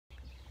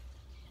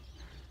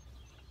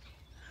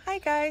Hi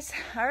guys.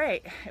 All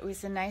right, it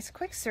was a nice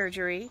quick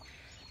surgery.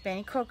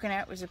 Benny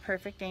Coconut was a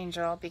perfect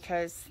angel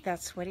because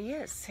that's what he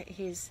is.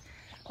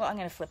 Well, I'm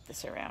going to flip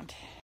this around.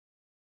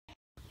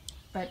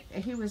 But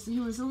he was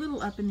a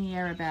little up in the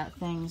air about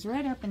things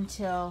right up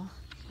until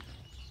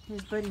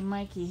his buddy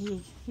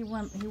Mikey, he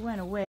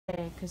went away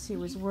because he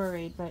was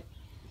worried. But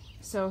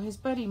so his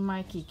buddy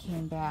Mikey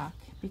came back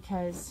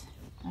because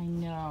I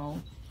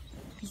know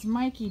because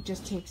Mikey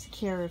just takes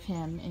care of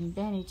him and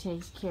Benny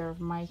takes care of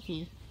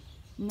Mikey.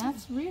 And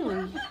that's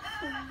really,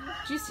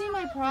 do you see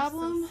my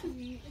problem? So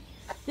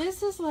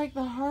this is like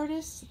the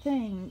hardest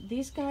thing.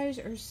 These guys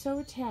are so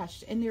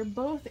attached, and they're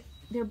both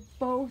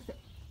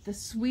the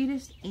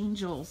sweetest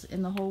angels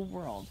in the whole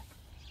world.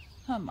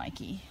 Huh,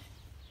 Mikey?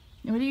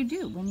 And what do you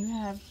do when you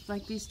have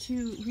like these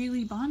two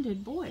really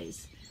bonded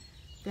boys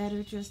that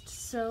are just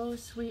so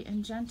sweet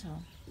and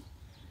gentle?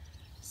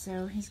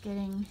 So he's got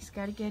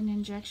to get an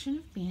injection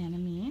of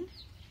Banamine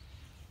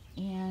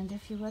and a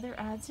few other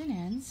odds and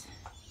ends.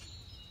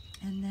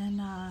 And then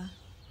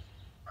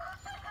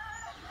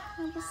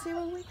we'll see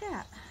what we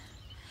got.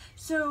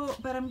 So,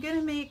 but I'm going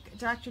to make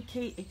Dr.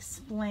 Kate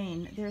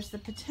explain. There's the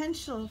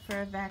potential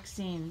for a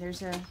vaccine.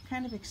 There's a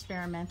kind of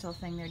experimental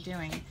thing they're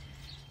doing.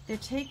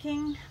 There's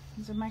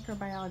a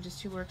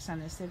microbiologist who works on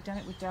this. They've done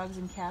it with dogs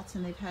and cats,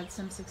 and they've had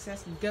some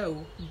success.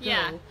 Go.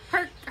 Yeah.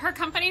 Her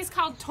company's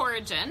called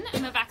Torigen,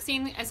 and the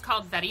vaccine is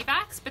called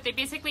Vetivax, but they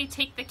basically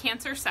take the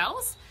cancer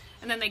cells,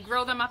 and then they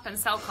grow them up in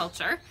cell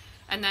culture.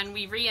 And then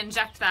we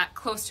re-inject that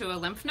close to a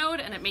lymph node,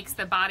 and it makes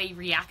the body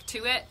react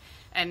to it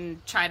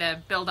and try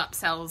to build up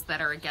cells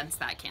that are against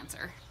that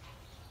cancer.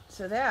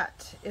 So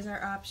that is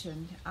our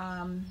option.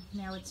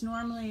 Now it's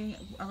normally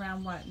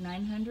around what,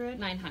 900?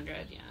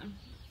 900, yeah.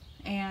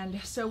 And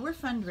so we're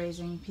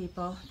fundraising,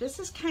 people. This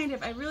is kind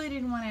of, I really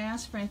didn't want to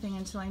ask for anything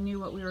until I knew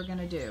what we were going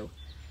to do.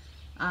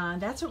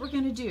 That's what we're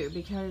going to do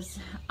because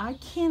I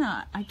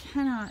cannot,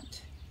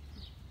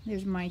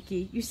 there's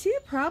Mikey. You see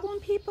the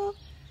problem, people?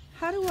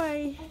 How do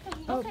I?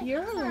 Oh,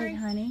 you're all right,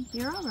 honey.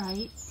 You're all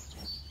right.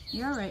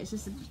 You're all right. It's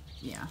just,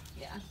 yeah.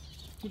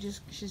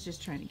 She's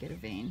just trying to get a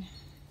vein.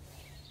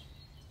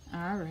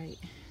 All right.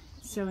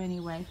 So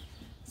anyway,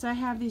 so I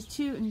have these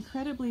two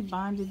incredibly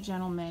bonded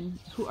gentlemen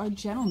who are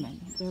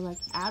gentlemen. They're like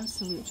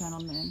absolute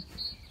gentlemen.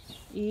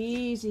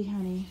 Easy,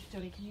 honey.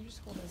 Jody, can you just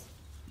hold this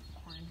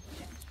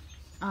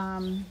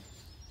corn?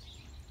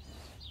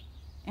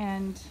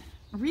 And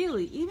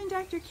really, even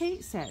Dr.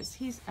 Kate says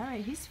he's all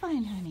right. He's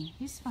fine, honey.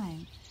 He's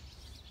fine.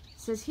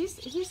 Says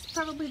he's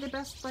probably the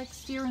best like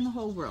steer in the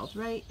whole world,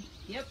 right?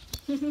 Yep.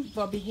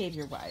 Well,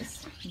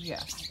 behavior-wise,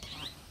 yes.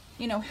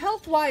 You know,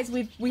 health-wise,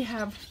 we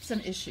have some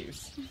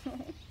issues.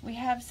 We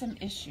have some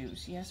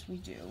issues. Yes, we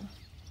do.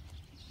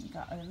 We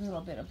got a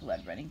little bit of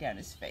blood running down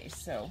his face,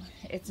 so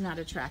it's not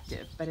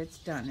attractive, but it's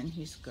done, and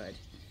he's good.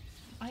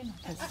 I know.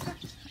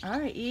 All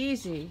right,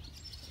 easy.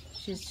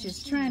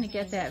 She's trying to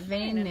get that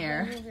vein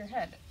there. Move your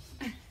head.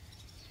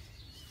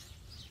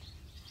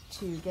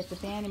 To get the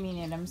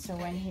Banamine in him, so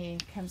when he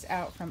comes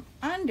out from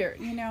under,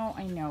 you know,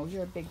 I know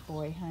you're a big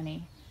boy,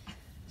 honey.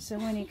 So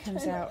when he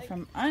comes out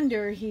from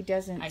under, he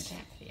doesn't. I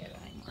can't see it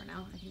anymore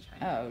now. I can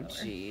try. Oh,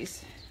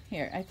 jeez.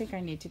 Here, I think I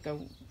need to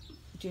go.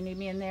 Do you need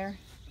me in there?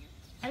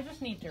 I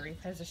just need to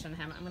reposition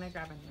him. I'm gonna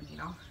grab a new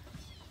needle.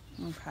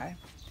 Okay.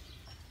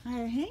 All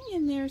right, hang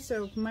in there.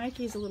 So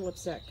Mikey's a little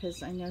upset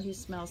because I know he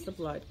smells the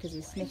blood because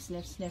he's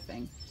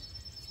sniffing,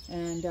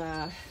 and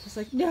it's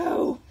like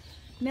no.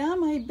 Now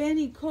my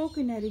Benny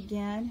Coconut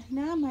again.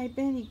 Now my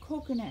Benny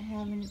Coconut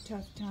having a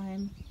tough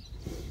time.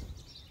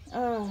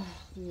 Oh,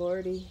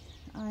 Lordy.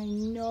 I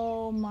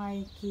know,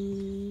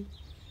 Mikey.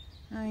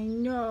 I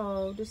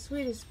know. The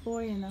sweetest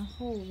boy in the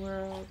whole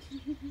world.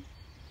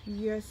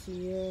 Yes,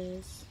 he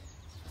is.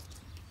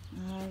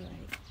 All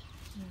right.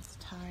 He's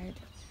tired.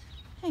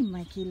 Hey,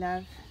 Mikey,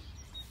 love.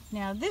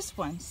 Now this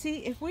one,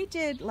 see, if we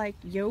did like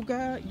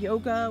yoga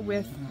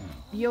with,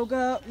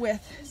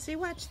 see,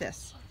 watch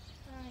this.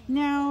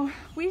 Now,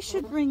 we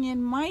should bring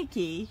in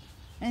Mikey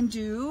and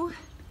do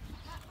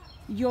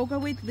yoga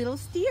with little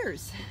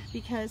steers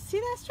because see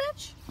that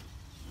stretch?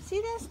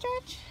 See that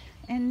stretch?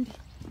 And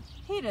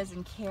he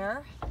doesn't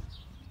care.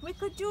 We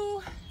could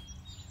do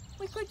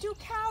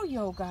cow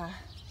yoga.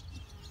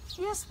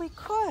 Yes, we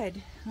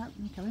could. Oh,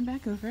 I'm coming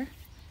back over.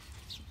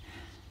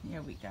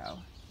 Here we go.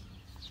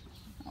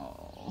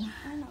 Oh.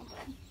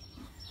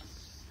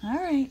 All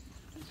right.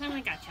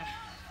 Finally gotcha.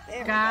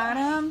 There got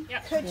him.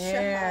 Yep. Good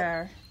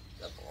there.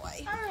 Good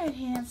boy. All right,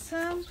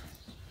 handsome.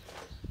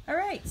 All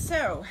right,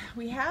 so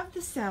we have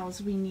the cells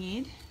we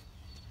need.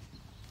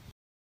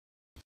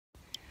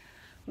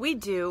 We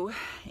do,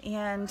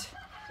 and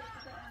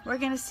we're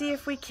gonna see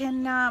if we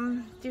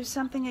can do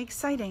something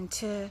exciting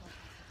to. All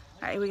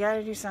right, we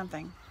gotta do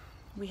something.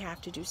 We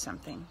have to do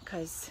something,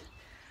 cause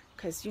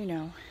you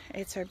know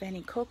it's our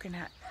Benny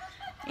Coconut,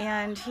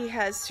 and he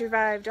has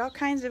survived all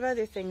kinds of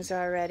other things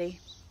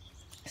already.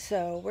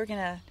 So we're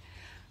gonna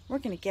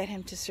get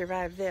him to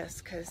survive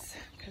this, cause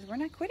we're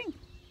not quitting.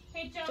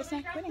 Hey, Joe, Just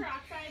not quitting.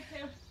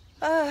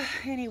 too.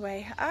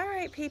 Anyway, all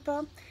right,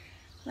 people.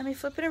 Let me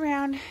flip it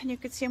around, and you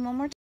can see him one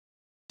more time.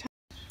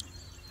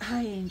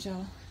 Hi,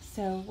 Angel.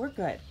 So we're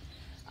good.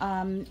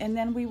 And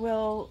then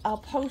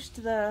I'll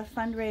post the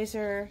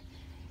fundraiser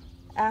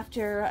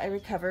after I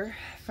recover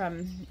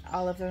from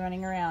all of the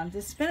running around.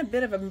 It's been a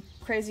bit of a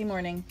crazy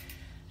morning,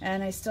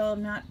 and I still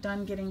am not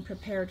done getting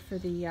prepared for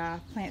the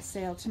plant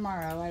sale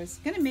tomorrow. I was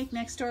going to make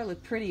next door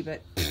look pretty,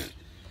 but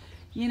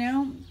you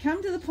know,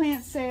 come to the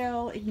plant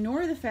sale,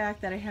 ignore the fact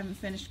that I haven't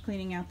finished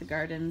cleaning out the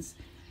gardens.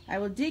 I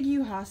will dig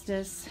you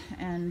hostas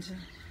and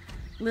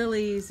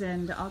lilies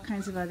and all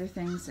kinds of other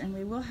things, and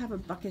we will have a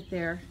bucket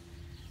there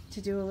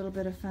to do a little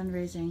bit of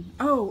fundraising.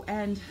 Oh,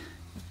 and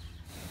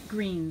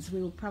greens.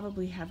 We will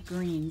probably have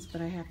greens, but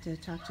I have to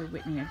talk to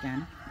Whitney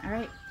again. All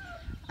right.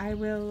 I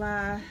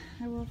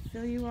will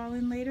fill you all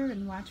in later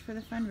and watch for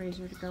the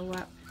fundraiser to go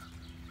up.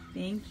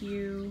 Thank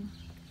you.